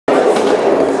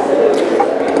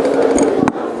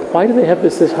Why do they have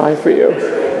this high for you?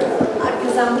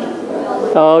 Because I'm...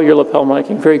 Oh, you're lapel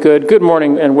micing. Very good. Good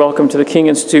morning and welcome to the King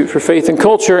Institute for Faith and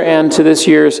Culture and to this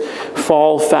year's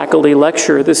Fall Faculty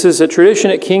Lecture. This is a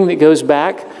tradition at King that goes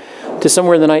back to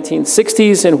somewhere in the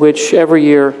 1960s, in which every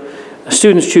year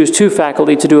students choose 2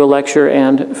 faculty to do a lecture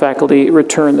and faculty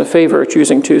return the favor,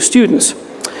 choosing 2 students.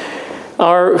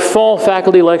 Our Fall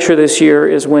Faculty Lecture this year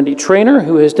is Wendy Traynor,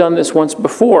 who has done this once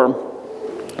before.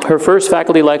 Her first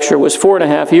faculty lecture was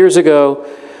 4.5 years ago.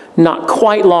 Not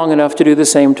quite long enough to do the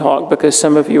same talk because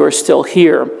some of you are still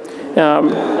here.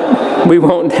 We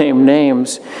won't name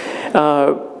names.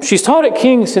 She's taught at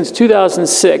King since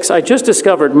 2006. I just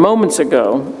discovered moments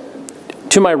ago,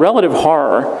 to my relative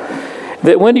horror,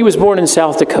 that Wendy was born in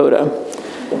South Dakota.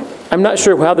 I'm not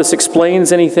sure how this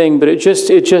explains anything, but it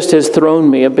just has thrown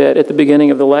me a bit at the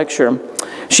beginning of the lecture.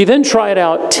 She then tried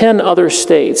out 10 other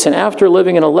states, and after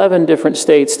living in 11 different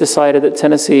states, decided that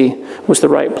Tennessee was the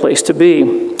right place to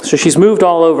be. So she's moved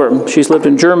all over. She's lived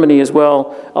in Germany as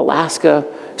well, Alaska,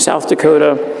 South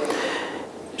Dakota.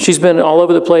 She's been all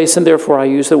over the place, and therefore I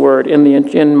use the word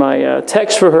in my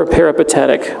text for her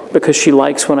peripatetic, because she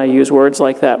likes when I use words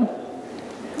like that.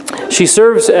 She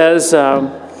serves as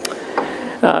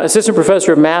assistant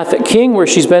professor of math at King, where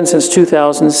she's been since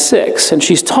 2006, and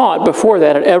she's taught before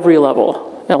that at every level.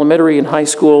 Elementary and high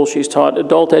school, she's taught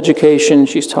adult education,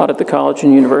 she's taught at the college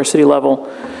and university level,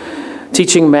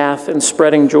 teaching math and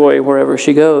spreading joy wherever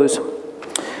she goes.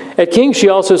 At King, she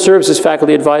also serves as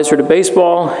faculty advisor to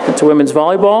baseball and to women's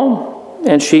volleyball,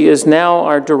 and she is now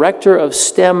our director of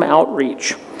STEM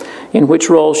outreach, in which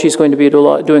role she's going to be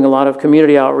doing a lot of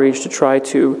community outreach to try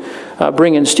to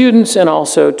bring in students and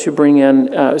also to bring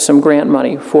in some grant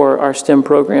money for our STEM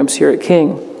programs here at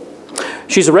King.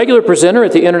 She's a regular presenter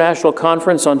at the International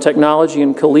Conference on Technology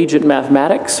and Collegiate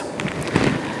Mathematics,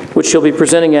 which she'll be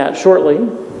presenting at shortly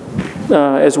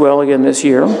as well again this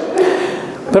year.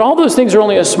 But all those things are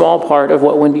only a small part of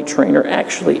what Wendy Traynor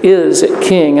actually is at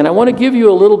King. And I want to give you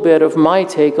a little bit of my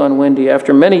take on Wendy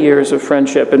after many years of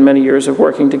friendship and many years of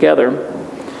working together.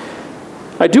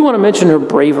 I do want to mention her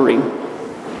bravery.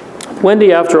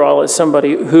 Wendy, after all, is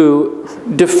somebody who,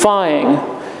 defying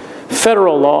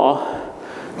federal law,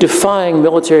 defying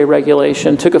military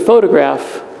regulation, took a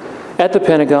photograph at the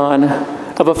Pentagon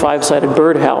of a 5-sided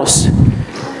birdhouse.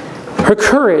 Her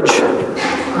courage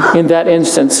in that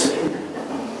instance,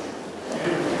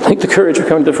 I think the courage will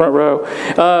come to the front row.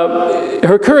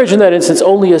 Her courage in that instance,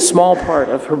 only a small part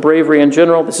of her bravery in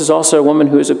general. This is also a woman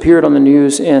who has appeared on the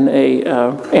news in a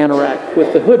anorak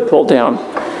with the hood pulled down.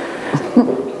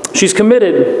 She's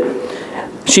committed.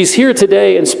 She's here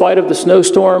today in spite of the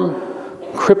snowstorm,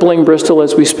 crippling Bristol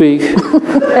as we speak.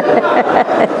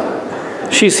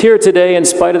 She's here today in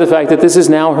spite of the fact that this is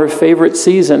now her favorite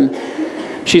season.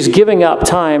 She's giving up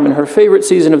time, and her favorite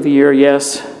season of the year,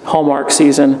 yes, Hallmark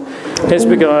season, has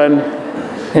begun,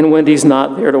 and Wendy's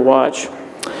not there to watch.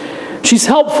 She's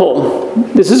helpful.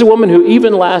 This is a woman who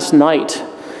even last night,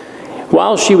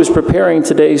 while she was preparing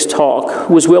today's talk,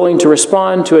 was willing to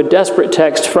respond to a desperate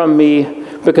text from me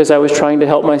because I was trying to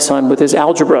help my son with his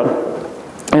algebra.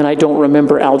 And I don't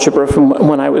remember algebra from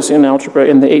when I was in algebra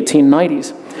in the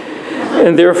 1890s.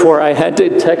 And therefore, I had to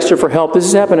text her for help. This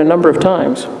has happened a number of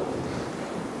times.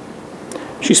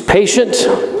 She's patient.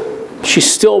 She's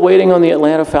still waiting on the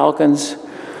Atlanta Falcons,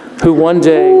 who one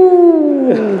day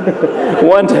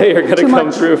are going to come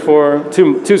through for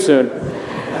too soon.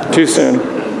 Too soon.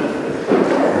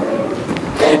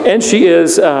 And she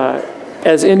is,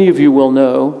 as any of you will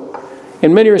know,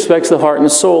 in many respects, the heart and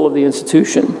soul of the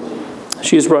institution.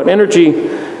 She has brought energy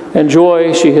and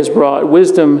joy. She has brought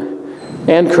wisdom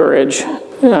and courage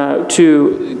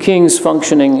to King's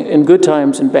functioning in good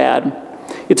times and bad.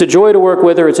 It's a joy to work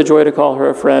with her. It's a joy to call her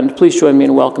a friend. Please join me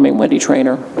in welcoming Wendy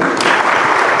Traynor.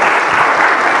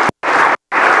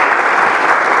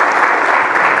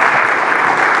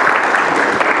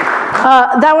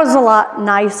 That was a lot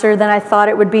nicer than I thought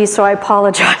it would be, so I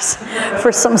apologize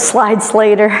for some slides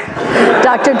later.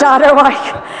 Dr.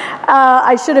 Dodderwike.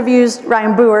 I should have used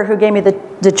Ryan Boer, who gave me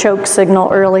the choke signal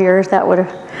earlier. That would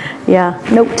have, yeah,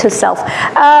 note to self.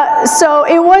 So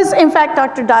it was, in fact,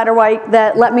 Dr. Dodderwike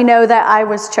that let me know that I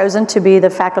was chosen to be the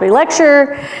faculty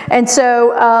lecturer. And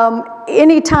so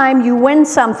anytime you win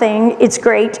something, it's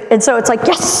great. And so it's like,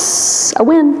 yes, a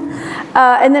win.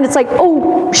 And then it's like,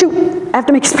 oh, shoot, I have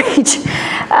to make a speech.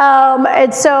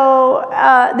 And so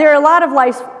there are a lot of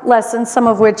life lessons, some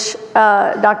of which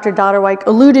Dr. Dodderwike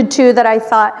alluded to, that I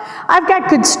thought, I've got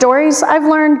good stories. I've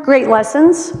learned great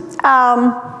lessons.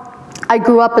 I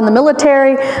grew up in the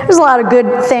military. There's a lot of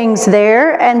good things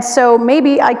there. And so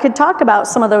maybe I could talk about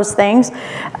some of those things.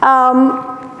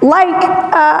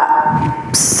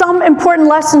 some important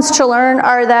lessons to learn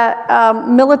are that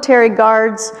military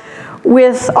guards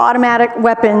with automatic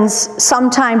weapons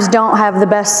sometimes don't have the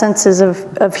best senses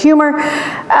of humor.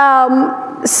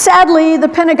 Sadly, the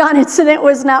Pentagon incident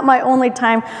was not my only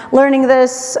time learning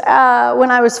this. When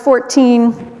I was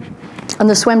 14, on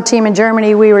the swim team in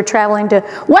Germany, we were traveling to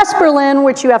West Berlin,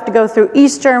 which you have to go through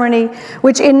East Germany,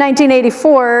 which in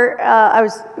 1984, I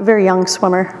was a very young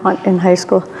swimmer in high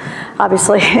school,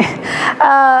 obviously,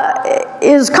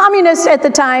 is communist at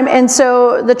the time, and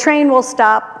so the train will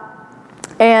stop.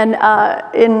 And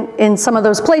in some of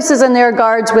those places, and there are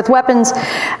guards with weapons.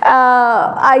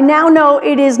 I now know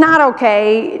it is not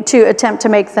okay to attempt to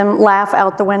make them laugh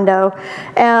out the window.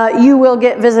 You will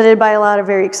get visited by a lot of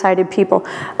very excited people.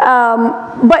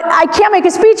 But I can't make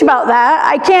a speech about that.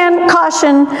 I can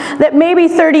caution that maybe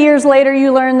 30 years later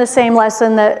you learn the same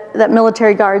lesson that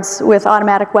military guards with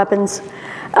automatic weapons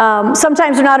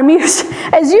sometimes are not amused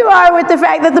as you are with the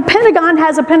fact that the Pentagon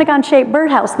has a Pentagon-shaped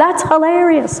birdhouse. That's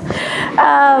hilarious.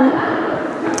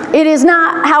 It is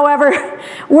not, however,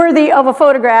 worthy of a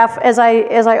photograph, as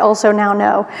I also now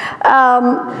know.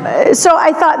 So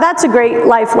I thought that's a great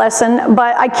life lesson,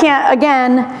 but I can't,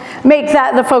 again, make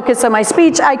that the focus of my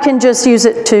speech. I can just use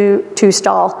it to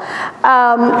stall.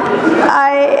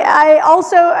 I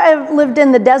also have lived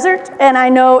in the desert, and I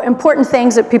know important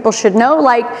things that people should know,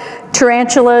 like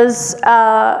tarantulas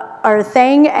are a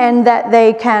thing, and that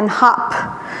they can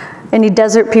hop. Any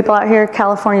desert people out here,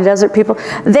 California desert people,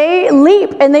 they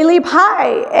leap, and they leap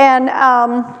high, and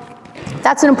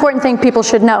that's an important thing people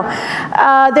should know.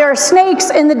 There are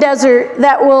snakes in the desert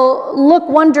that will look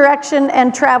one direction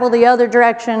and travel the other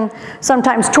direction,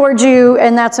 sometimes towards you,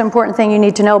 and that's an important thing you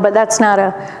need to know, but that's not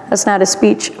a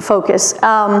speech focus.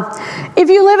 If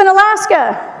you live in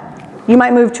Alaska, you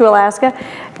might move to Alaska,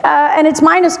 and it's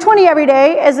minus 20 every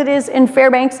day, as it is in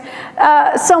Fairbanks.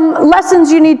 Some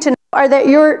lessons you need to know are that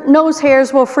your nose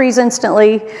hairs will freeze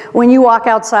instantly when you walk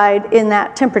outside in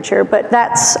that temperature, but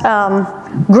that's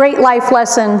great life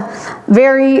lesson,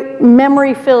 very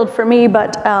memory filled for me,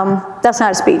 but that's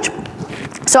not a speech.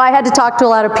 So I had to talk to a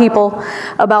lot of people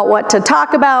about what to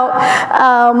talk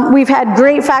about. We've had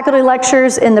great faculty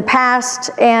lectures in the past,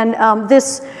 and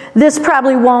this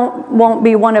probably won't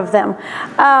be one of them.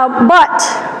 But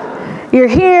you're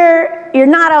here, you're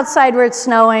not outside where it's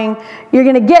snowing, you're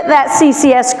gonna get that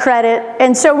CCS credit,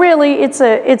 and so really it's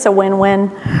a win-win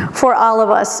for all of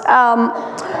us.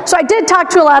 So I did talk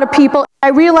to a lot of people. I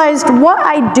realized what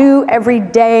I do every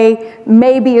day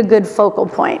may be a good focal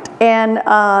point, and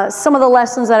some of the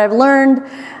lessons that I've learned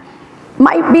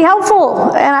might be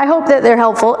helpful, and I hope that they're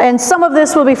helpful, and some of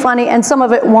this will be funny and some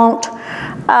of it won't.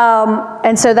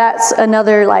 And so that's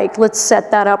another, like, let's set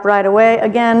that up right away.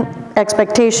 Again,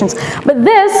 expectations. But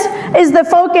this is the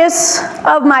focus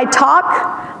of my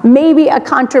talk, maybe a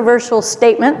controversial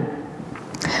statement.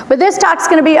 But this talk's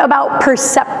going to be about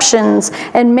perceptions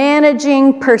and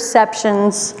managing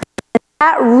perceptions.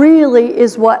 That really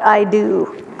is what I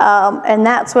do, and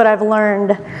that's what I've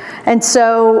learned. And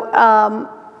so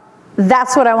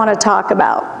that's what I want to talk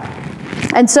about.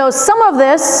 And so some of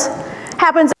this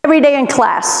happens every day in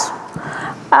class.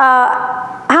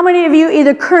 How many of you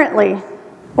either currently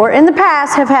or in the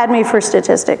past have had me for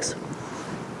statistics?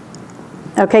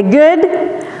 Okay, good.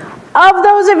 Of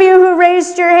those of you who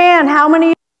raised your hand, how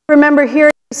many remember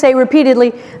hearing me say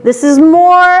repeatedly, this is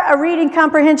more a reading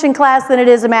comprehension class than it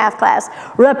is a math class?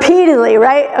 Repeatedly,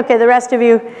 right? Okay, the rest of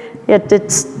you, it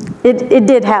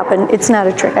did happen. It's not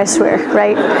a trick, I swear,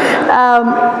 right?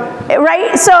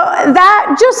 Right, so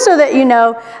that, just so that you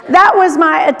know, that was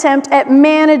my attempt at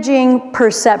managing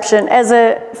perception as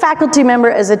a faculty member,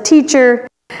 as a teacher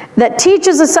that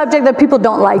teaches a subject that people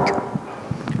don't like.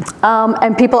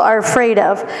 And people are afraid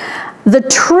of. The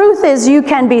truth is you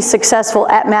can be successful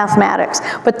at mathematics,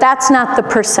 but that's not the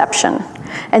perception.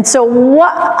 And so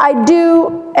what I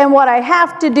do and what I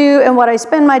have to do and what I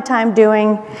spend my time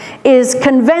doing is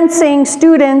convincing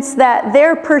students that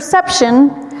their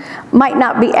perception might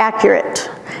not be accurate.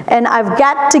 And I've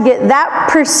got to get that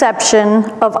perception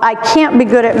of I can't be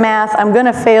good at math, I'm going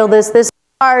to fail this is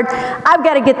hard. I've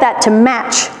got to get that to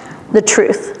match the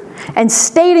truth. And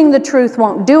stating the truth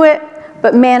won't do it,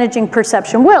 but managing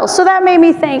perception will. So that made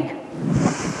me think,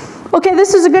 okay,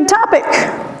 this is a good topic.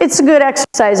 It's a good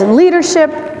exercise in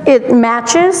leadership. It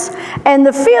matches. And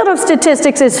the field of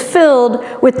statistics is filled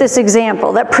with this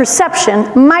example, that perception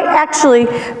might actually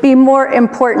be more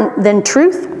important than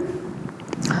truth.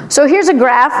 So here's a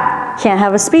graph. Can't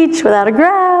have a speech without a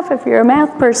graph if you're a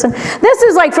math person. This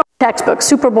is like from a textbook,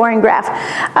 super boring graph.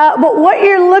 But what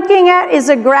you're looking at is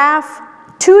a graph,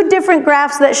 two different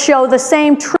graphs that show the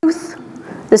same truth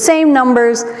The same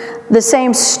numbers, the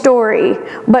same story,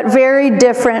 but very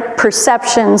different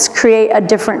perceptions create a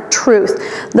different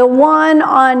truth. The one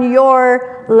on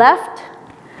your left,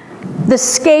 the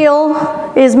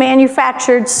scale is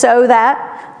manufactured so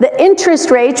that the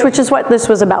interest rates, which is what this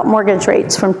was about, mortgage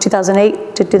rates from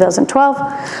 2008 to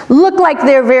 2012, look like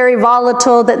they're very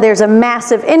volatile, that there's a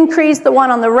massive increase. The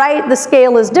one on the right, the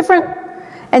scale is different,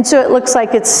 and so it looks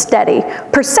like it's steady.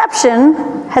 Perception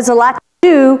has a lot to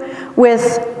do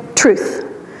with truth.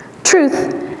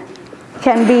 Truth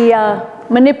can be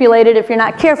manipulated if you're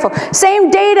not careful. Same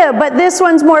data, but this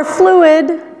one's more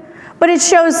fluid, but it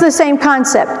shows the same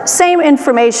concept. Same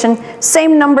information,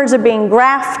 same numbers are being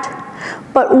graphed,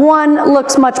 but one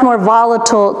looks much more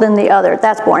volatile than the other.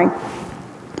 That's boring.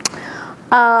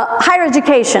 Higher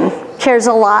education cares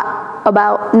a lot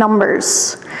about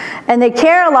numbers, and they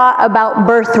care a lot about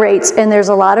birth rates, and there's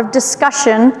a lot of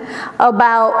discussion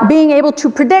about being able to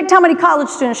predict how many college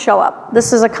students show up.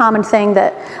 This is a common thing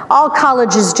that all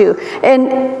colleges do,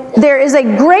 and there is a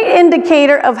great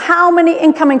indicator of how many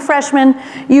incoming freshmen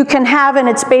you can have, and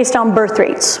it's based on birth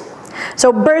rates.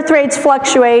 So birth rates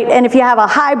fluctuate, and if you have a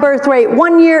high birth rate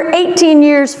 1 year, 18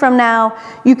 years from now,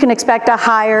 you can expect a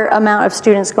higher amount of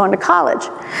students going to college.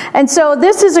 And so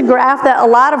this is a graph that a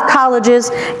lot of colleges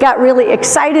got really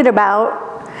excited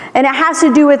about, and it has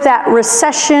to do with that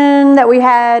recession that we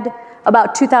had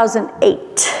about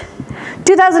 2008.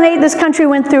 2008, this country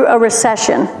went through a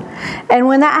recession, and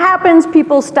when that happens,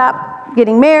 people stop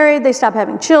getting married, they stop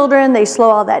having children, they slow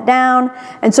all that down,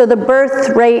 and so the birth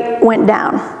rate went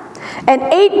down. And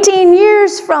 18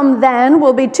 years from then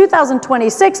will be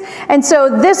 2026, and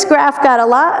so this graph got a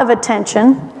lot of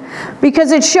attention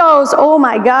because it shows, oh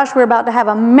my gosh, we're about to have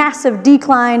a massive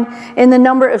decline in the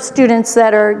number of students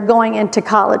that are going into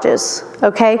colleges,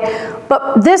 okay?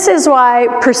 But this is why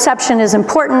perception is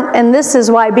important, and this is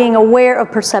why being aware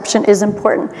of perception is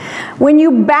important. When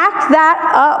you back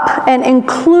that up and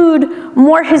include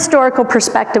more historical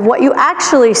perspective, what you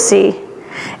actually see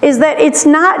is that it's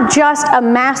not just a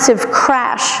massive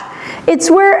crash.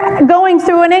 We're going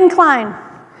through an incline,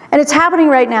 and it's happening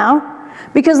right now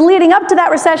because leading up to that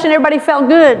recession, everybody felt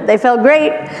good. They felt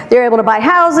great. They were able to buy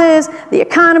houses. The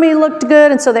economy looked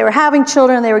good, and so they were having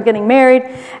children. They were getting married,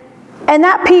 and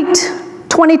that peaked.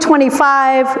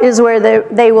 2025 is where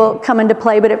they will come into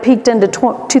play, but it peaked into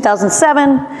 2007.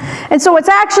 And so what's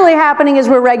actually happening is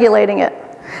we're regulating it,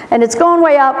 and it's going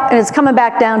way up, and it's coming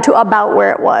back down to about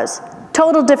where it was.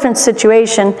 Total different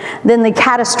situation than the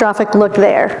catastrophic look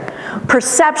there.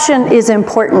 Perception is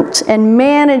important, and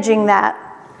managing that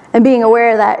and being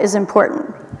aware of that is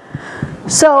important.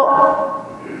 So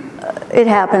it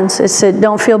happens. It said,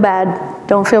 don't feel bad.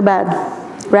 Don't feel bad,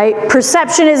 right?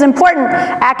 Perception is important.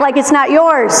 Act like it's not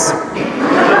yours.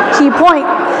 Key point,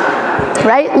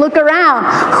 right? Look around.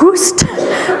 Who's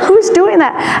doing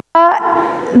that?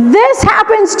 This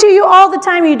happens to you all the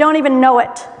time. You don't even know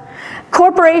it.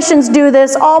 Corporations do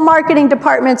this. All marketing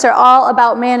departments are all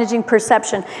about managing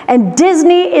perception. And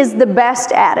Disney is the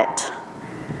best at it.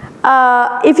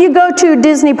 If you go to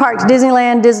Disney parks,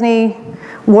 Disneyland, Disney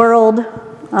World,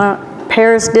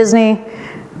 Paris, Disney,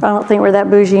 I don't think we're that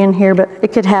bougie in here, but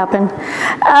it could happen.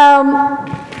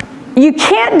 You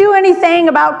can't do anything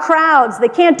about crowds. They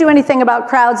can't do anything about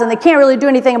crowds, and they can't really do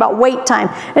anything about wait time.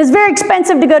 And it's very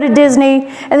expensive to go to Disney,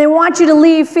 and they want you to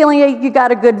leave feeling like you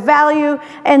got a good value.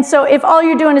 And so if all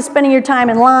you're doing is spending your time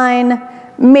in line,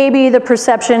 maybe the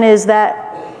perception is that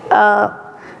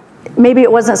maybe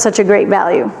it wasn't such a great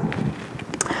value.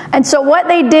 And so what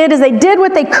they did is they did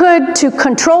what they could to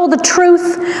control the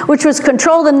truth, which was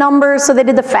control the numbers. So they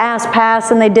did the fast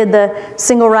pass, and they did the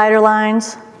single rider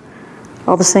lines.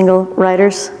 All the single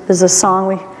riders. There's a song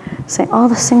we sing, all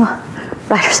the single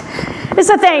riders. It's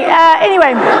a thing.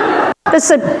 Anyway, let's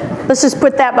just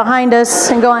put that behind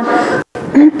us and go on.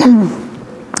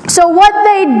 So what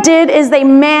they did is they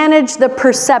managed the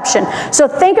perception. So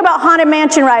think about Haunted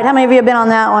Mansion ride. How many of you have been on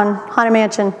that one? Haunted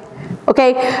Mansion.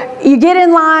 Okay, you get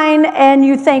in line and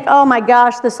you think, oh my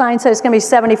gosh, the sign says it's going to be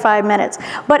 75 minutes.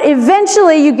 But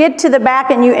eventually you get to the back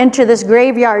and you enter this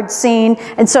graveyard scene,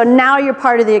 and so now you're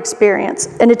part of the experience,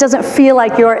 and it doesn't feel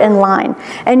like you're in line.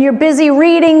 And you're busy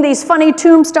reading these funny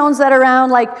tombstones that are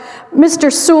around, like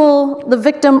Mr. Sewell, the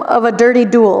victim of a dirty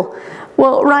duel.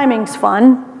 Well, rhyming's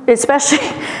fun.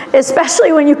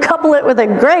 especially when you couple it with a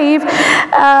grave.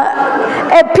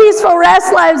 At peaceful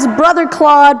rest lies brother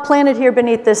Claude, planted here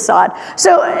beneath this sod.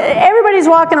 So everybody's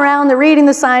walking around, they're reading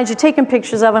the signs, you're taking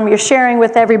pictures of them, you're sharing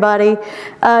with everybody.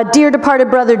 Dear departed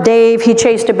brother Dave, he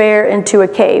chased a bear into a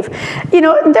cave. You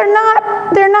know, they're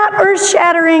not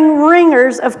earth-shattering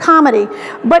ringers of comedy,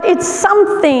 but it's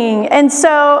something. And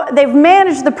so they've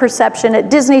managed the perception at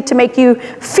Disney to make you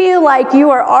feel like you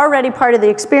are already part of the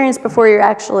experience before you're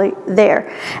actually there.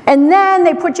 And then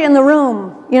they put you in the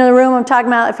room. You know the room I'm talking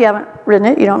about? If you haven't ridden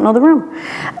it, you don't know the room.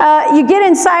 You get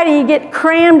inside and you get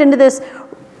crammed into this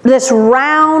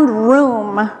round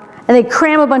room, and they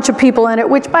cram a bunch of people in it,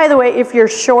 which, by the way, if you're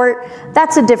short,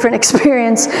 that's a different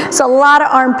experience. It's a lot of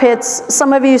armpits.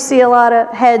 Some of you see a lot of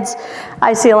heads.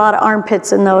 I see a lot of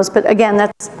armpits in those, but again,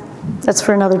 that's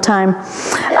for another time.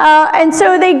 And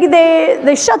so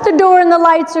they shut the door and the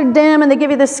lights are dim and they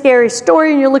give you this scary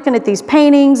story and you're looking at these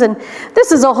paintings, and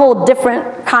this is a whole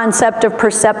different concept of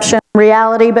perception,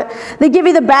 reality, but they give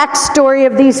you the backstory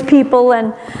of these people,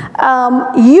 and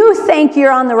you think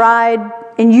you're on the ride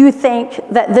and you think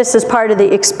that this is part of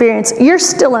the experience. You're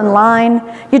still in line,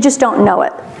 you just don't know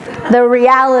it. The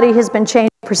reality has been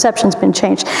changed, perception's been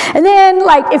changed. And then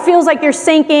like it feels like you're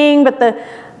sinking, but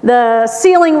the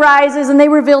ceiling rises and they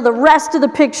reveal the rest of the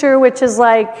picture, which is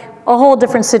like a whole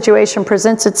different situation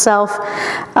presents itself.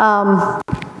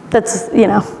 That's, you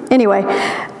know, anyway.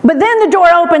 But then the door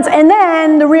opens and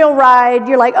then the real ride,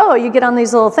 you're like, oh, you get on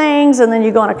these little things and then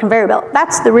you go on a conveyor belt.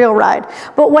 That's the real ride.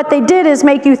 But what they did is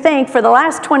make you think for the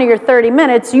last 20 or 30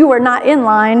 minutes, you were not in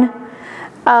line.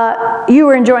 You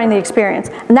were enjoying the experience.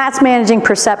 And that's managing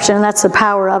perception, and that's the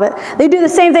power of it. They do the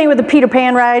same thing with the Peter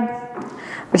Pan ride,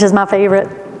 which is my favorite.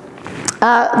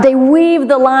 They weave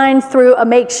the line through a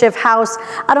makeshift house.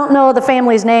 I don't know the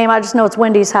family's name. I just know it's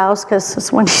Wendy's house because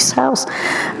it's Wendy's house.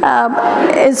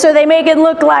 And so they make it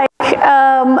look like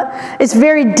it's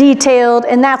very detailed,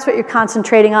 and that's what you're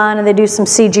concentrating on, and they do some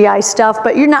CGI stuff,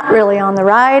 but you're not really on the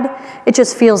ride. It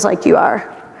just feels like you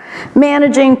are.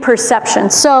 Managing perception.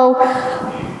 So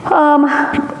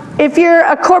if you're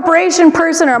a corporation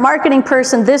person or a marketing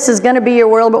person, this is going to be your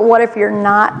world, but what if you're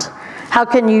not? How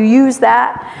can you use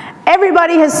that?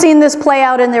 Everybody has seen this play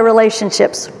out in their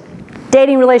relationships.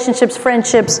 Dating relationships,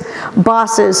 friendships,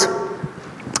 bosses.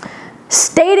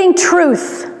 Stating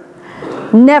truth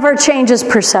never changes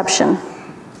perception.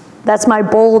 That's my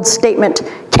bold statement.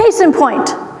 Case in point,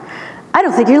 I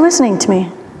don't think you're listening to me.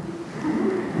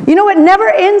 You know what never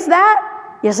ends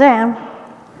that? Yes, I am.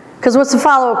 Because what's the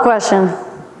follow-up question?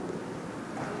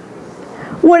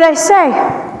 What did I say?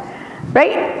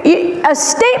 Right? A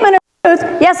statement of truth,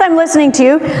 yes, I'm listening to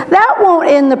you, that won't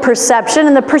end the perception,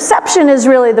 and the perception is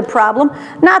really the problem,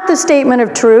 not the statement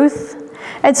of truth.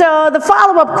 And so the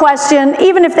follow-up question,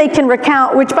 even if they can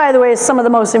recount, which by the way is some of the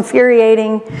most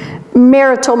infuriating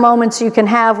marital moments you can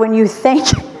have when you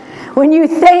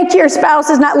think your spouse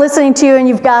is not listening to you and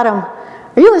you've got them.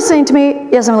 Are you listening to me?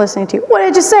 Yes, I'm listening to you. What did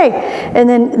I just say? And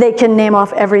then they can name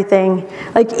off everything.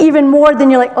 Like even more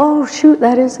than you're like, oh shoot,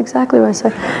 that is exactly what I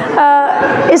said.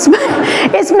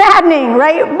 It's maddening,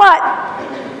 right?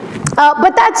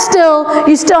 But that's still,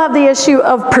 you still have the issue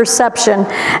of perception.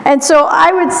 And so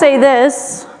I would say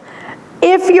this,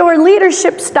 if your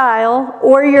leadership style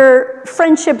or your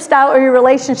friendship style or your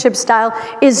relationship style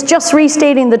is just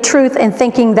restating the truth and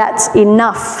thinking that's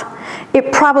enough,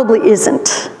 it probably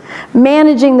isn't.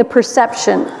 Managing the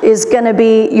perception is going to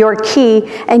be your key,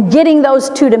 and getting those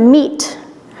two to meet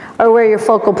are where your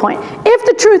focal point. If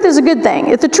the truth is a good thing,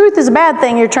 if the truth is a bad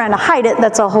thing, you're trying to hide it,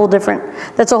 that's a whole different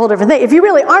thing. If you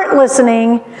really aren't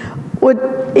listening,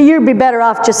 you'd be better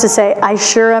off just to say, I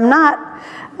sure am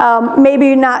not.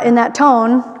 Maybe not in that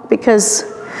tone, because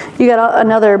you got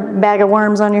another bag of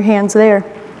worms on your hands there.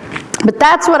 But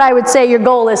that's what I would say your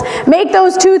goal is. Make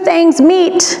those two things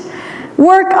meet.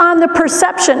 Work on the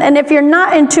perception, and if you're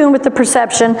not in tune with the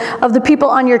perception of the people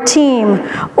on your team,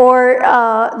 or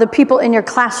the people in your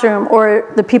classroom,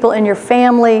 or the people in your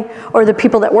family, or the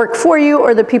people that work for you,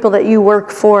 or the people that you work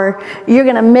for, you're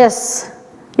going to miss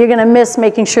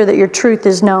making sure that your truth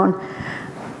is known.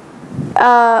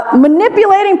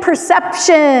 Manipulating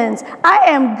perceptions. I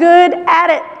am good at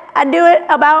it. I do it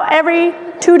about every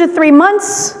 2 to 3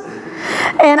 months.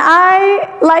 And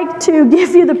I like to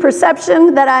give you the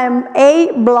perception that I am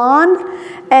A, blonde,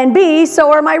 and B,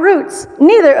 so are my roots.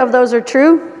 Neither of those are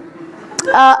true.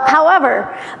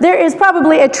 However, there is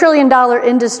probably $1 trillion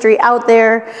industry out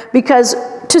there because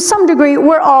to some degree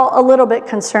we're all a little bit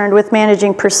concerned with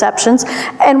managing perceptions.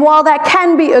 And while that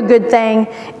can be a good thing,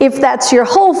 if that's your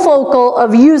whole focal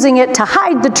of using it to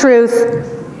hide the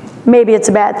truth, maybe it's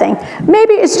a bad thing.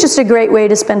 Maybe it's just a great way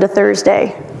to spend a Thursday,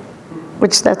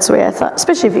 which that's the way I thought,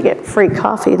 especially if you get free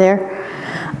coffee there.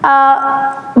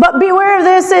 But beware of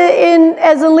this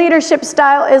as a leadership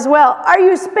style as well. Are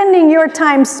you spending your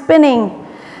time spinning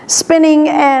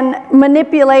and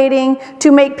manipulating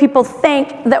to make people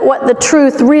think that what the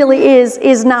truth really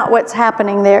is not what's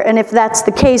happening there? And if that's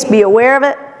the case, be aware of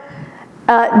it.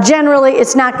 Generally,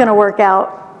 it's not going to work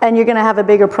out, and you're going to have a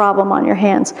bigger problem on your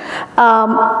hands.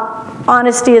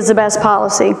 Honesty is the best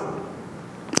policy.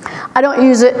 I don't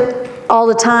use it all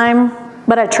the time,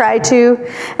 but I try to,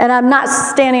 and I'm not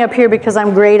standing up here because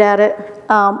I'm great at it,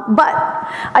 but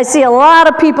I see a lot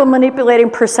of people manipulating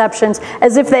perceptions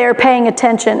as if they are paying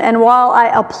attention, and while I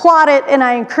applaud it and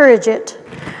I encourage it,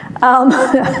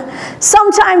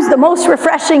 sometimes the most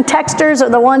refreshing texters are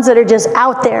the ones that are just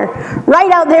out there,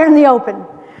 right out there in the open.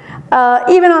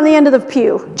 Even on the end of the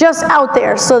pew, just out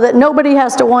there so that nobody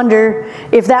has to wonder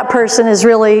if that person is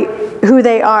really who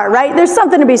they are, right? There's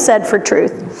something to be said for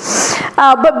truth.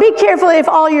 But be careful if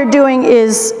all you're doing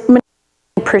is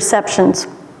manipulating perceptions.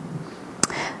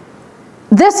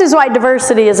 This is why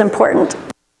diversity is important.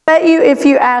 I bet you if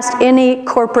you asked any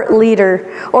corporate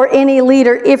leader or any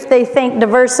leader if they think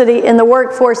diversity in the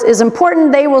workforce is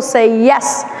important, they will say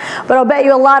yes. But I'll bet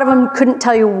you a lot of them couldn't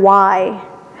tell you why.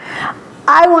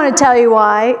 I want to tell you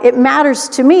why it matters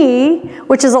to me,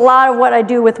 which is a lot of what I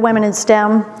do with women in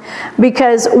STEM,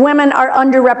 because women are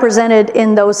underrepresented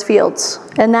in those fields.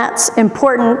 And that's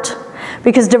important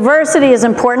because diversity is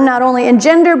important not only in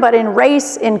gender, but in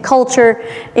race, in culture,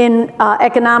 in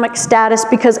economic status,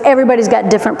 because everybody's got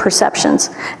different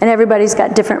perceptions and everybody's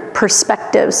got different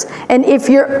perspectives. And if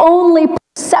your only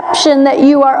perception that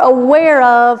you are aware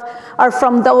of are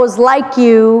from those like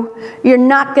you, you're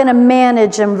not going to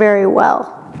manage them very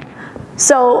well.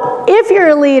 So if you're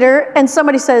a leader and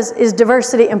somebody says, is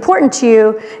diversity important to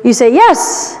you? You say,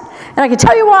 yes, and I can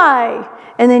tell you why.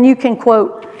 And then you can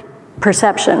quote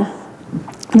perception.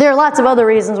 There are lots of other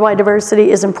reasons why diversity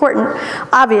is important,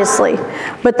 obviously,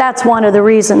 but that's one of the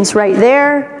reasons right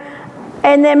there.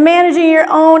 And then managing your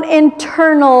own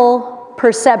internal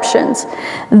perceptions.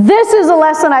 This is a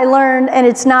lesson I learned, and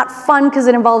it's not fun because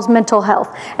it involves mental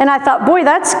health. And I thought, boy,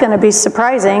 that's going to be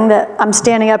surprising that I'm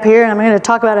standing up here and I'm going to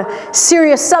talk about a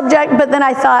serious subject. But then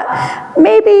I thought,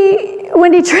 maybe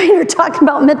Wendy Traynor talking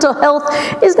about mental health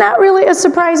is not really a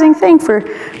surprising thing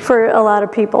for a lot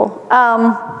of people.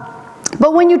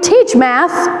 But when you teach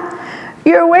math,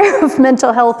 you're aware of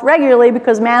mental health regularly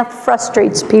because math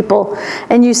frustrates people,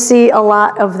 and you see a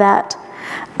lot of that.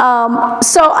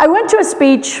 So I went to a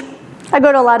speech. I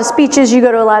go to a lot of speeches, you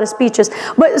go to a lot of speeches,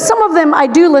 but some of them I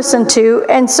do listen to,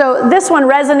 and so this one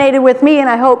resonated with me, and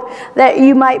I hope that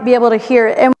you might be able to hear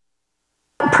it. And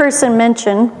what the person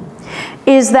mentioned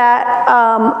is that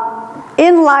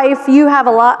in life you have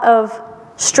a lot of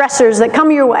stressors that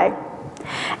come your way,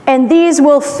 and these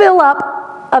will fill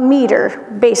up a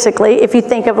meter, basically, if you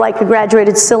think of like a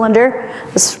graduated cylinder.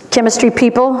 This chemistry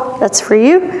people, that's for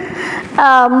you.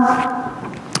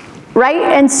 Right?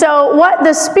 And so what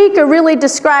the speaker really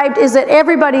described is that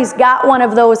everybody's got one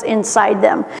of those inside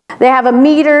them. They have a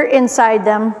meter inside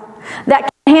them that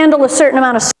can handle a certain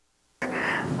amount of cylinder.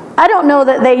 I don't know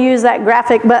that they use that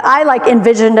graphic, but I like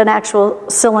envisioned an actual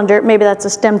cylinder. Maybe that's a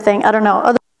STEM thing. I don't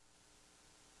know.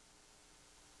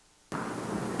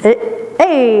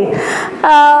 Hey.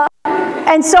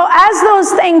 And so as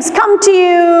those things come to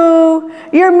you,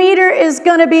 your meter is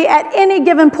going to be at any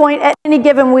given point, at any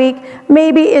given week.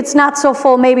 Maybe it's not so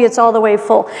full, maybe it's all the way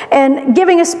full. And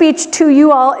giving a speech to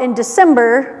you all in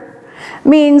December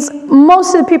means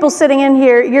most of the people sitting in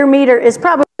here, your meter is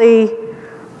probably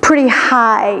pretty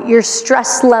high, your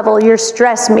stress level, your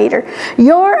stress meter.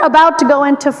 You're about to go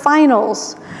into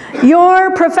finals.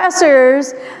 Your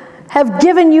professors have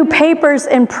given you papers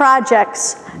and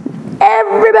projects.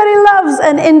 Everybody loves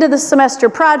an end of the semester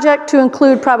project, to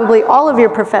include probably all of your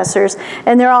professors,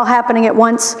 and they're all happening at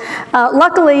once.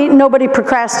 Luckily, nobody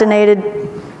procrastinated,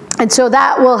 and so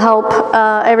that will help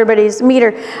everybody's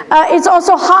meter. It's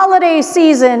also holiday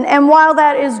season, and while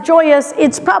that is joyous,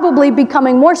 it's probably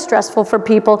becoming more stressful for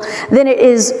people than it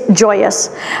is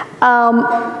joyous.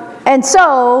 And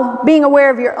so, being aware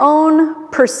of your own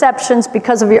perceptions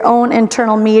because of your own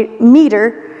internal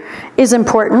meter is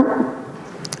important.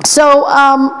 So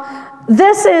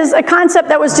this is a concept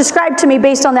that was described to me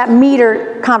based on that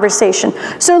meter conversation.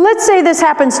 So let's say this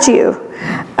happens to you.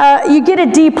 You get a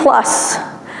D+.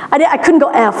 I couldn't go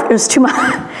F. It was too much.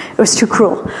 It was too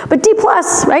cruel. But D+,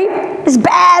 right? It's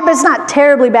bad, but it's not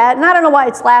terribly bad. And I don't know why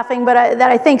it's laughing, but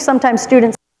I think sometimes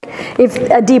students If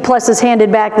a D plus is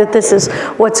handed back, that this is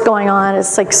what's going on.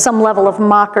 It's like some level of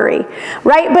mockery,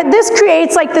 right? But this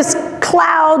creates like this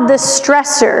cloud, this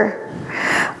stressor.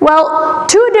 Well,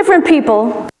 two different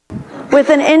people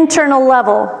with an internal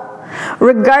level,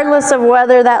 regardless of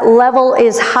whether that level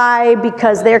is high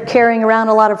because they're carrying around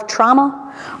a lot of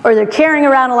trauma or they're carrying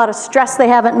around a lot of stress they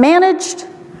haven't managed,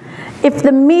 if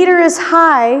the meter is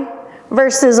high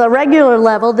versus a regular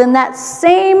level, then that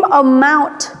same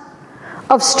amount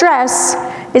of stress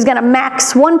is going to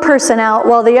max one person out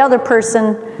while the other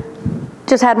person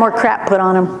just had more crap put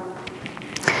on them.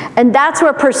 And that's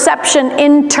where perception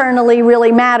internally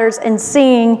really matters, and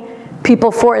seeing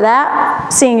people for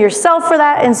that, seeing yourself for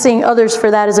that, and seeing others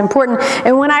for that is important.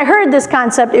 And when I heard this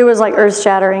concept, it was like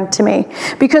earth-shattering to me.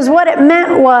 Because what it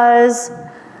meant was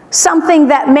something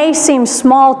that may seem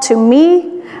small to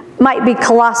me might be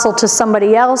colossal to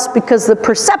somebody else, because the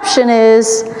perception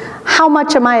is, how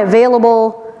much am I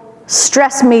available?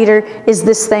 Stress meter is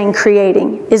this thing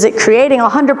creating? Is it creating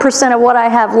 100% of what I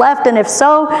have left? And if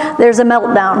so, there's a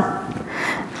meltdown.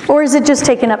 Or is it just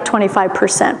taking up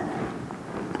 25%?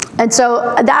 And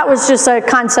so that was just a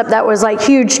concept that was like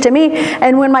huge to me.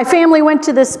 And when my family went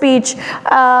to this speech,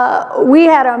 we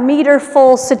had a meter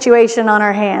full situation on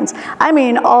our hands. I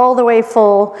mean, all the way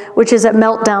full, which is at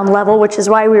meltdown level, which is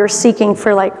why we were seeking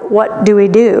for like, what do we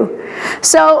do?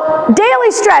 So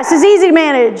daily stress is easy to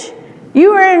manage.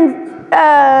 You are in,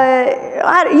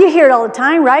 you hear it all the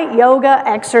time, right? Yoga,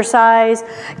 exercise,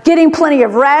 getting plenty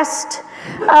of rest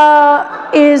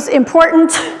is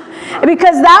important,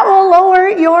 because that will lower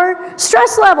your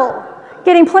stress level.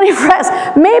 Getting plenty of rest.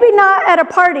 Maybe not at a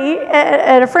party,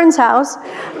 at a friend's house,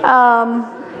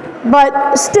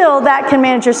 but still that can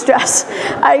manage your stress.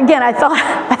 Again, I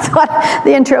thought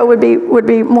the intro would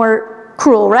be more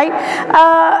cruel, right?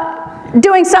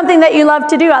 Doing something that you love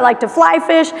to do. I like to fly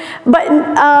fish, but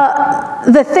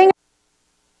the thing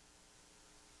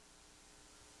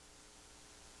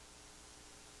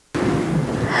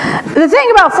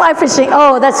about fly fishing,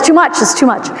 oh, that's too much, it's too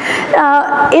much,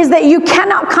 is that you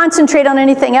cannot concentrate on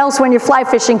anything else when you're fly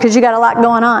fishing, because you got a lot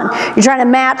going on. You're trying to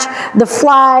match the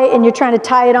fly and you're trying to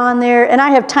tie it on there. And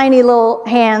I have tiny little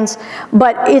hands,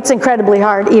 but it's incredibly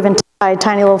hard even to tie a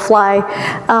tiny little fly.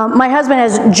 My husband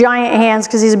has giant hands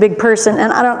because he's a big person,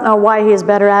 and I don't know why he is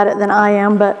better at it than I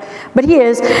am, but he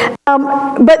is.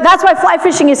 But that's why fly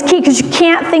fishing is key, because you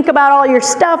can't think about all your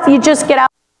stuff. You just get out.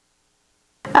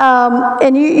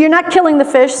 And you're not killing the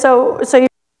fish, so you,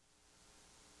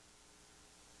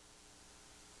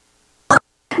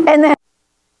 and then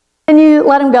you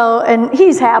let him go, and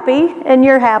he's happy, and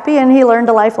you're happy, and he learned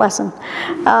a life lesson.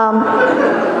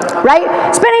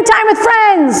 Right? Spending time with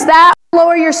friends, that will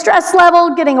lower your stress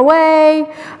level, getting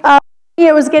away.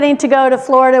 It was getting to go to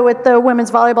Florida with the women's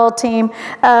volleyball team.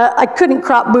 I couldn't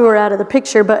crop Booer out of the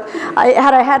picture, but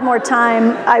had I had more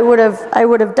time, I would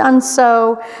have done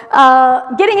so.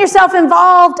 Getting yourself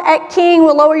involved at King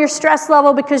will lower your stress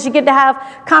level, because you get to have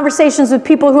conversations with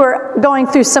people who are going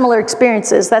through similar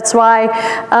experiences. That's why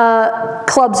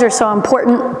clubs are so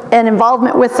important, and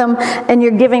involvement with them, and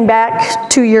you're giving back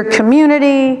to your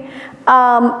community.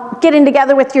 Getting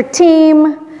together with your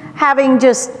team, having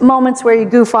just moments where you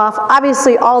goof off.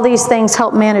 Obviously, all these things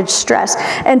help manage stress.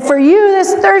 And for you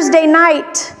this Thursday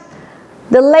night,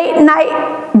 the late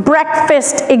night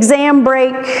breakfast exam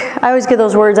break, I always get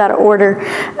those words out of order,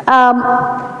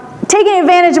 taking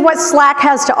advantage of what Slack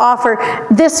has to offer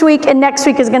this week and next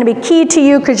week is going to be key to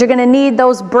you, because you're going to need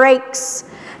those breaks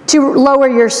to lower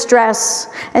your stress.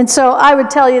 And so I would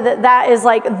tell you that that is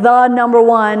like the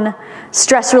 #1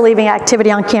 stress relieving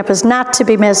activity on campus, not to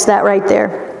be missed, that right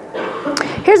there.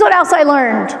 Here's what else I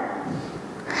learned.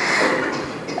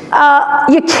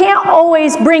 You can't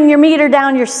always bring your meter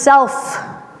down yourself.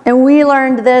 And we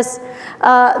learned this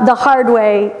the hard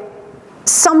way.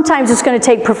 Sometimes it's going to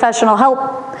take professional help,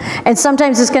 and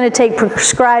sometimes it's going to take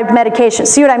prescribed medication.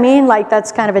 See what I mean? Like,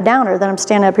 that's kind of a downer that I'm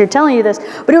standing up here telling you this.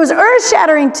 But it was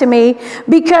earth-shattering to me,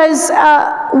 because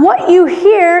what you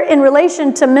hear in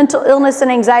relation to mental illness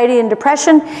and anxiety and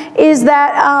depression is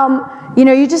that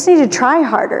you just need to try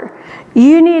harder.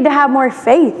 You need to have more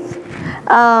faith.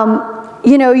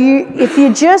 If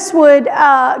you just would go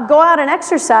out and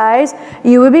exercise,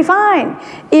 you would be fine.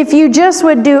 If you just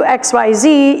would do X, Y,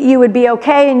 Z, you would be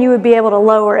okay, and you would be able to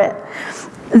lower it.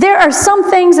 There are some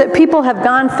things that people have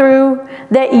gone through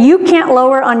that you can't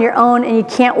lower on your own, and you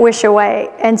can't wish away.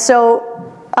 And so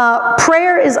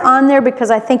prayer is on there,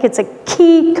 because I think it's a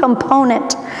key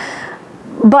component.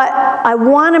 But I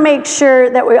want to make sure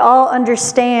that we all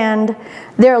understand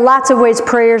there are lots of ways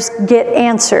prayers get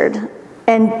answered.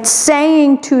 And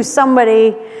saying to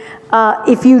somebody,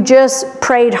 if you just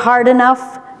prayed hard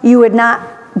enough, you would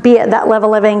not be at that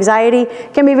level of anxiety,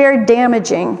 can be very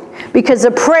damaging, because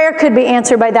the prayer could be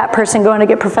answered by that person going to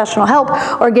get professional help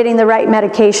or getting the right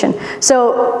medication.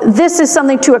 So this is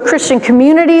something to a Christian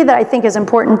community that I think is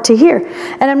important to hear.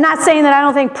 And I'm not saying that I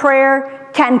don't think prayer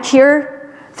can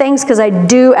cure things, because I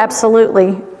do,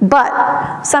 absolutely.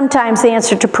 But sometimes the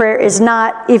answer to prayer is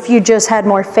not, if you just had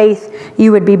more faith,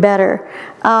 you would be better.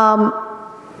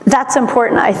 That's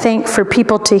important, I think, for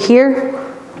people to hear.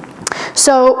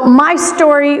 So my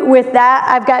story with that,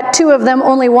 I've got two of them,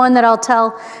 only one that I'll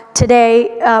tell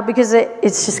today, because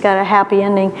it's just got a happy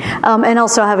ending. And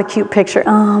also I have a cute picture.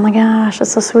 Oh my gosh,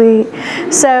 that's so sweet.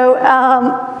 So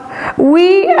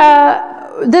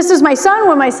this is my son.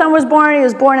 When my son was born, he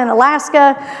was born in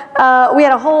Alaska. We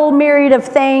had a whole myriad of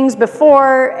things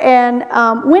before, and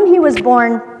when he was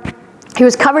born, he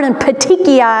was covered in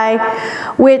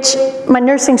petechiae, which my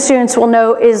nursing students will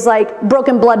know is like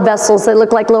broken blood vessels that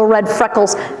look like little red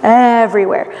freckles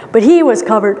everywhere. But he was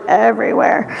covered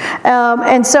everywhere.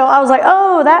 And so I was like,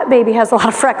 oh, that baby has a lot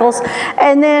of freckles.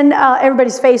 And then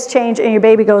everybody's face changed and your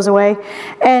baby goes away.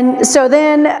 And so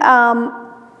then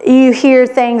you hear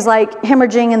things like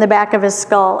hemorrhaging in the back of his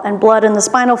skull and blood in the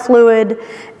spinal fluid,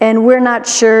 and we're not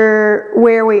sure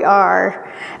where we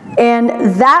are. And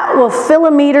that will fill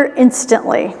a meter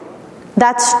instantly.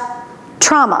 That's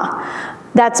trauma.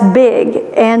 That's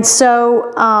big. And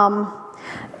so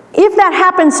if that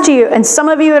happens to you, and some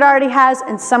of you it already has,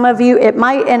 and some of you it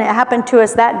might, and it happened to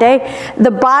us that day,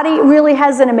 the body really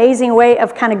has an amazing way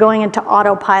of kind of going into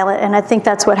autopilot, and I think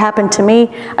that's what happened to me.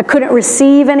 I couldn't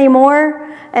receive anymore,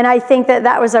 and I think that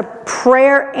that was a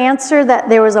prayer answer, that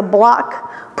there was a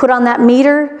block put on that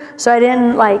meter, so I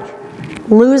didn't like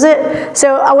lose it.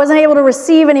 So I wasn't able to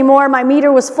receive anymore. My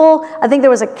meter was full. I think there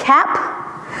was a cap,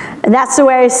 and that's the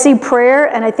way I see prayer,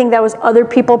 and I think that was other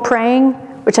people praying,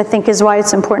 which I think is why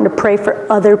it's important to pray for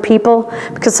other people,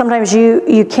 because sometimes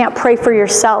you can't pray for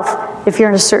yourself if you're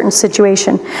in a certain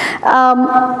situation.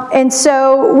 And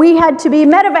so we had to be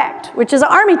medevaced, which is an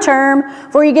Army term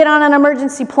for you get on an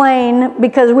emergency plane,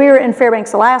 because we were in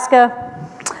Fairbanks, Alaska.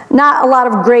 Not a lot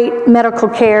of great medical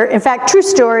care. In fact, true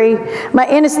story, my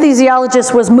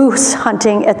anesthesiologist was moose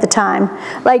hunting at the time.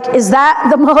 Like, is that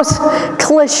the most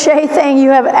cliche thing you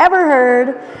have ever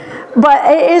heard? But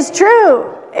it is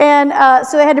true. And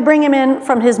so they had to bring him in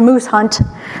from his moose hunt.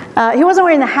 He wasn't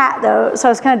wearing the hat, though, so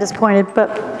I was kind of disappointed, but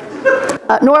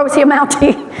nor was he a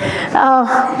Mountie.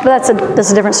 But that's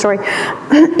a different story.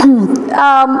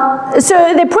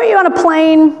 So they put you on a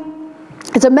plane.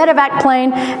 It's a medevac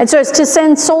plane, and so it's to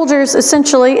send soldiers,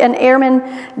 essentially, and airmen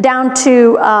down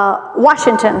to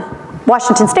Washington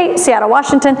State, Seattle,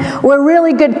 Washington, where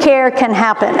really good care can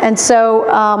happen. And so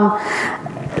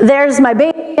there's my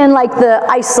baby in like the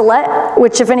isolette,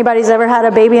 which if anybody's ever had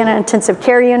a baby in an intensive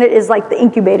care unit is like the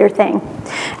incubator thing.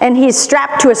 And he's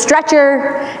strapped to a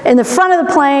stretcher in the front of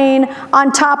the plane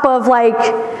on top of like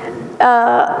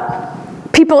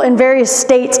people in various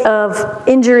states of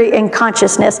injury and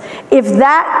consciousness. If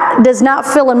that does not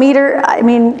fill a meter, I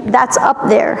mean, that's up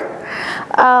there.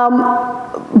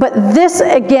 But this,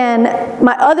 again,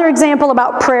 my other example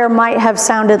about prayer might have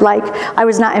sounded like I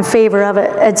was not in favor of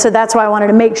it. And so that's why I wanted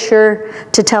to make sure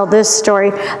to tell this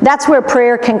story. That's where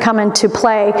prayer can come into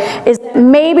play, is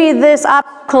maybe this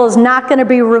obstacle is not going to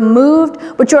be removed,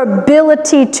 but your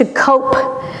ability to cope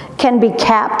can be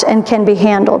capped and can be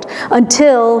handled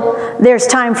until there's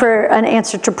time for an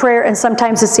answer to prayer, and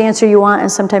sometimes it's the answer you want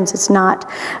and sometimes it's not.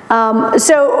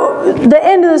 So the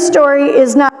end of the story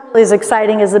is not really as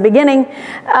exciting as the beginning.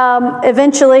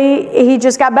 Eventually he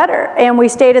just got better, and we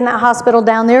stayed in that hospital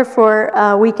down there for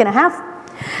a week and a half,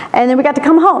 and then we got to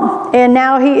come home, and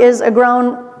now he is a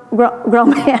grown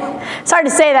man. It's hard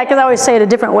to say that because I always say it a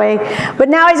different way. But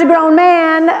now he's a grown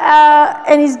man,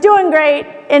 and he's doing great,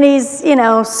 and he's,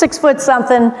 6 foot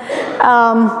something.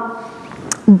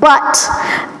 But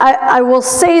I will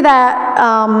say that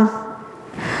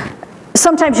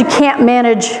sometimes you can't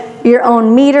manage your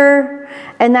own meter,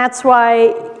 and that's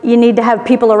why you need to have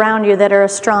people around you that are a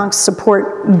strong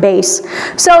support base.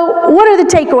 So what are the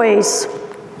takeaways?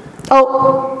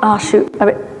 Oh shoot.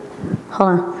 Hold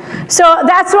on. So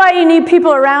that's why you need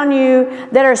people around you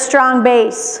that are a strong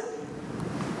base.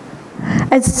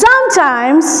 And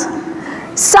sometimes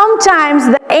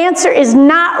the answer is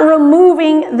not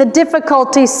removing the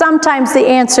difficulty. Sometimes the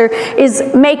answer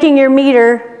is making your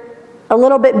meter a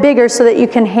little bit bigger so that you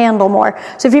can handle more.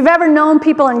 So if you've ever known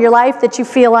people in your life that you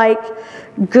feel like,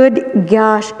 good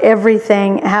gosh,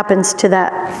 everything happens to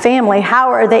that family, how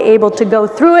are they able to go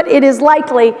through it? It is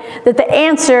likely that the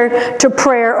answer to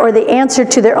prayer or the answer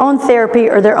to their own therapy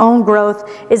or their own growth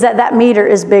is that that meter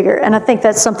is bigger. And I think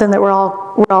that's something that we're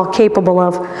all capable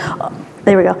of.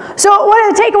 There we go. So what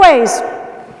are the takeaways?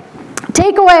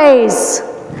 Takeaways.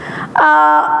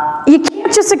 You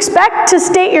can't just expect to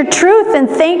state your truth and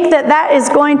think that that is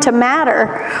going to matter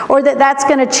or that that's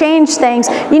going to change things.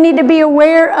 You need to be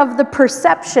aware of the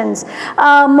perceptions.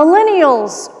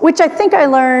 Millennials, which I think I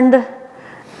learned,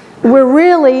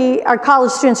 our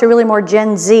college students are really more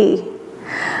Gen Z.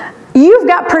 You've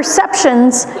got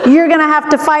perceptions you're going to have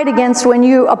to fight against when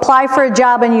you apply for a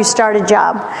job and you start a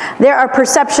job. There are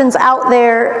perceptions out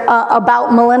there about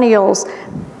millennials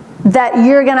that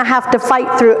you're going to have to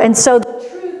fight through. And so the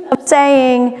truth of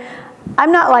saying,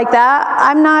 I'm not like that,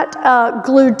 I'm not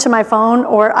glued to my phone,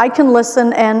 or I can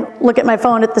listen and look at my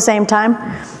phone at the same time,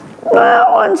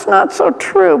 well, it's not so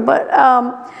true, but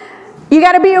you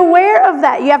got to be aware of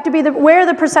that. You have to be aware of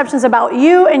the perceptions about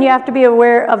you, and you have to be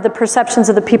aware of the perceptions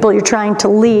of the people you're trying to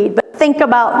lead. But think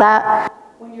about that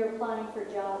when you're applying for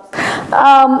jobs.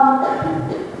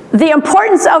 The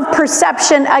importance of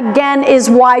perception, again, is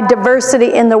why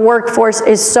diversity in the workforce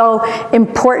is so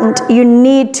important. You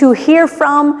need to hear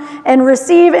from and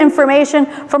receive information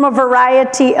from a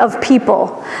variety of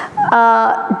people.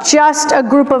 Just a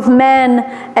group of men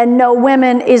and no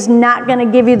women is not going to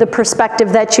give you the perspective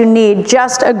that you need.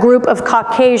 Just a group of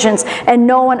Caucasians and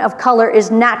no one of color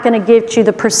is not going to give you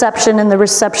the perception and the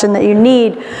reception that you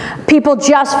need. People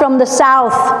just from the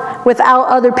South, without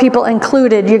other people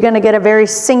included, you're going to get a very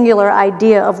singular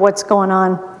idea of what's going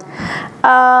on.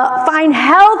 Find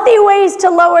healthy ways to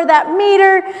lower that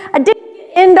meter. I didn't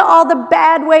get into all the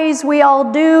bad ways we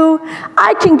all do.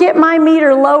 I can get my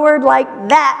meter lowered like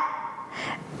that,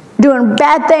 doing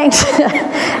bad things,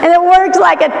 and it works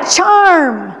like a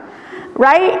charm,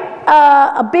 right?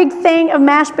 A big thing of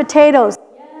mashed potatoes,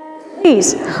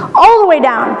 please, all the way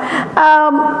down.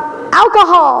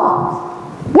 Alcohol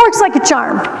works like a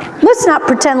charm. Let's not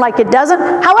pretend like it doesn't.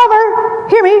 However,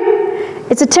 hear me,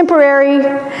 it's a temporary,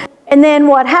 and then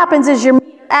what happens is your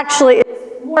meter actually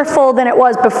is more full than it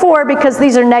was before because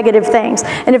these are negative things.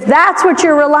 And if that's what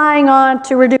you're relying on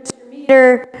to reduce your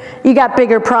meter, you got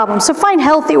bigger problems. So find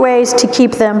healthy ways to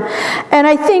keep them. And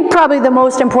I think probably the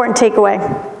most important takeaway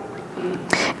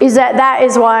is that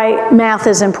is why math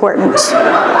is important.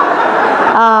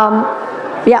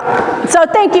 Yeah, so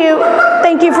thank you.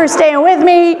 Thank you for staying with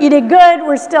me. You did good.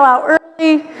 We're still out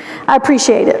early. I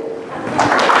appreciate it.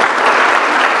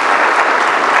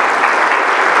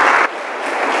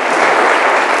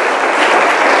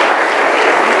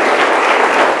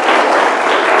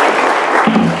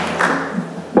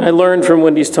 I learned from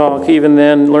Wendy's talk, even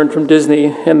then, learned from Disney,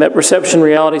 and that perception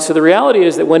reality. So the reality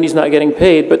is that Wendy's not getting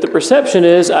paid, but the perception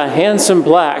is a handsome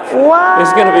plaque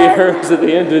is going to be hers at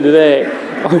the end of today.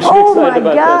 I'm so excited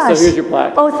about this. So here's your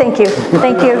plaque. Oh, thank you.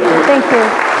 Thank you. Thank you.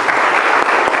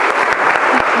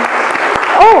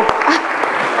 Oh,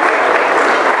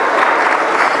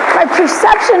 my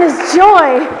perception is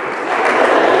joy.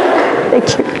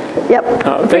 Thank you. Yep.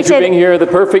 Thanks for being here. The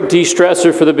perfect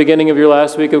de-stressor for the beginning of your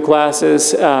last week of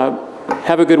classes.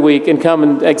 Have a good week and come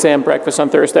and exam breakfast on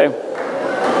Thursday.